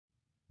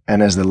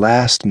And as the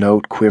last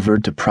note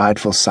quivered to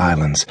prideful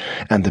silence,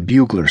 and the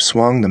bugler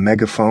swung the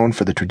megaphone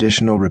for the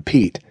traditional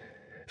repeat,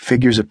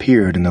 figures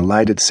appeared in the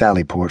lighted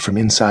sally port from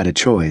inside a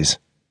choice.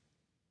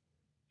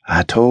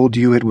 "I told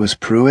you it was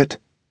Pruitt,"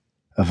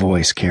 a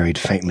voice carried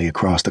faintly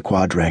across the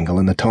quadrangle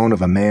in the tone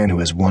of a man who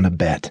has won a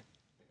bet.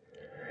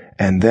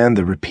 And then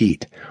the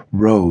repeat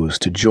rose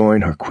to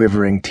join her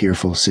quivering,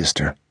 tearful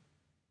sister.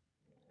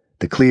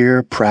 The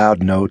clear,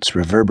 proud notes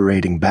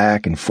reverberating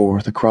back and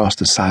forth across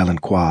the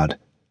silent quad.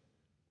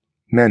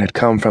 Men had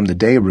come from the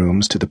day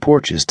rooms to the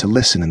porches to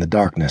listen in the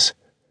darkness,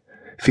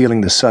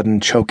 feeling the sudden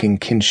choking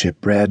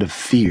kinship bred of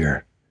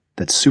fear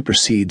that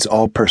supersedes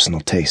all personal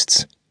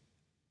tastes.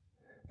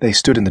 They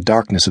stood in the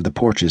darkness of the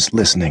porches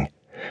listening,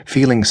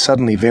 feeling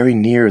suddenly very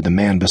near the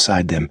man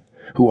beside them,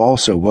 who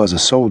also was a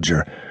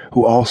soldier,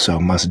 who also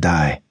must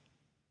die.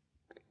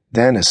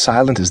 Then, as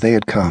silent as they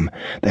had come,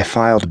 they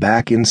filed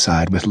back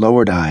inside with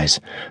lowered eyes,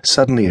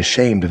 suddenly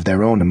ashamed of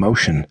their own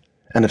emotion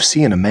and of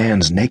seeing a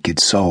man's naked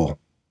soul.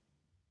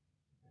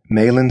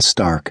 Malin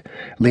Stark,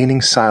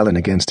 leaning silent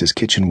against his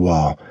kitchen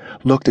wall,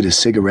 looked at his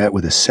cigarette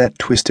with a set,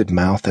 twisted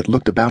mouth that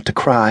looked about to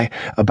cry,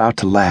 about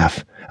to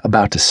laugh,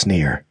 about to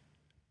sneer.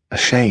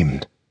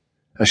 Ashamed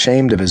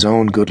of his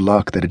own good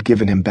luck that had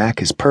given him back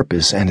his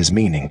purpose and his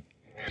meaning.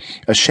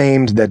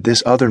 Ashamed that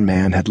this other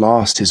man had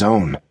lost his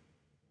own.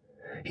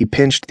 He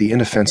pinched the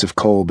inoffensive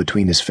coal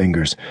between his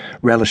fingers,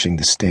 relishing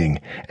the sting,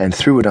 and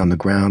threw it on the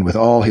ground with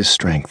all his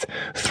strength,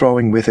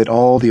 throwing with it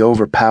all the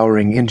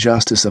overpowering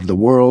injustice of the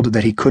world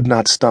that he could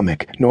not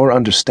stomach, nor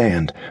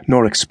understand,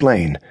 nor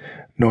explain,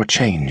 nor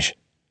change.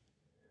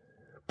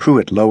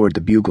 Pruitt lowered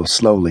the bugle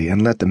slowly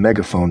and let the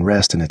megaphone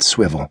rest in its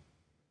swivel.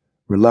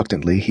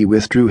 Reluctantly, he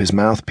withdrew his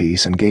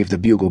mouthpiece and gave the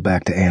bugle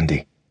back to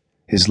Andy.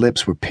 His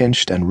lips were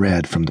pinched and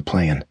red from the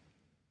playing.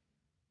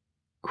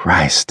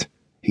 "Christ,"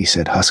 he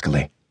said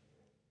huskily.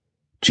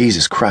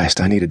 "Jesus Christ,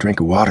 I need a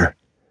drink of water.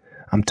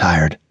 I'm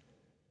tired.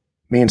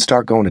 Me and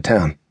Stark going to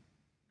town.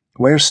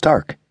 Where's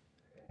Stark?"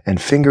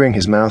 And fingering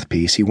his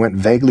mouthpiece, he went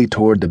vaguely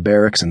toward the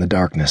barracks in the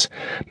darkness,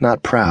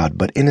 not proud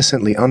but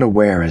innocently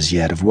unaware as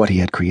yet of what he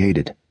had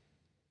created.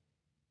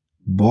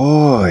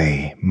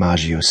 "Boy,"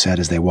 Maggio said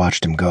as they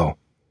watched him go.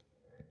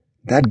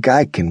 "That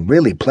guy can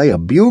really play a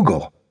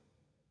bugle.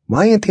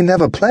 Why ain't he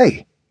never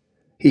play?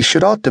 He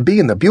should ought to be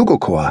in the bugle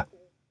corps."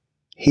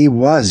 "He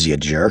was, you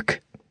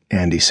jerk,"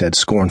 Andy said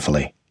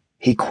scornfully.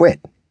 "He quit.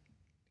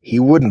 He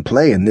wouldn't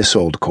play in this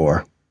old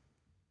corps.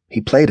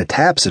 He played a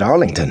taps at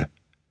Arlington."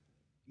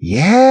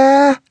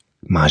 "Yeah?"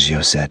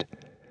 Maggio said.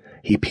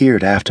 He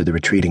peered after the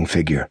retreating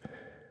figure.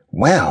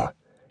 "Well,"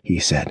 he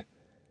said.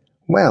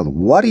 "Well,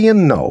 what do you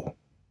know?"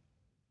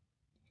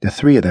 The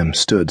three of them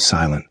stood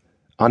silent,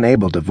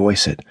 unable to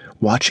voice it,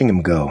 watching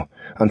him go,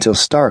 until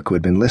Stark, who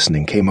had been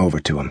listening, came over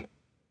to him.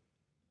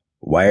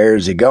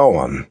 "Where's he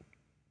going?"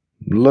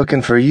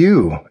 "Looking for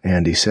you,"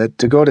 Andy said,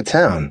 "to go to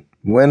town.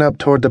 Went up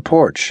toward the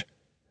porch."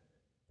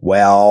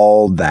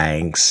 "Well,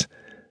 thanks,"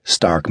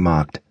 Stark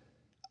mocked.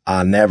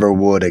 "I never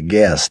would have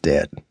guessed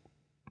it."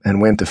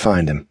 And went to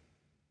find him.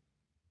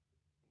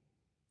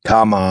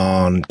 "Come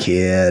on,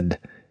 kid,"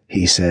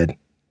 he said.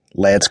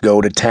 "Let's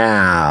go to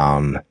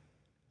town.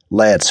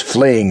 Let's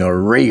fling a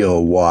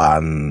real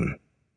one."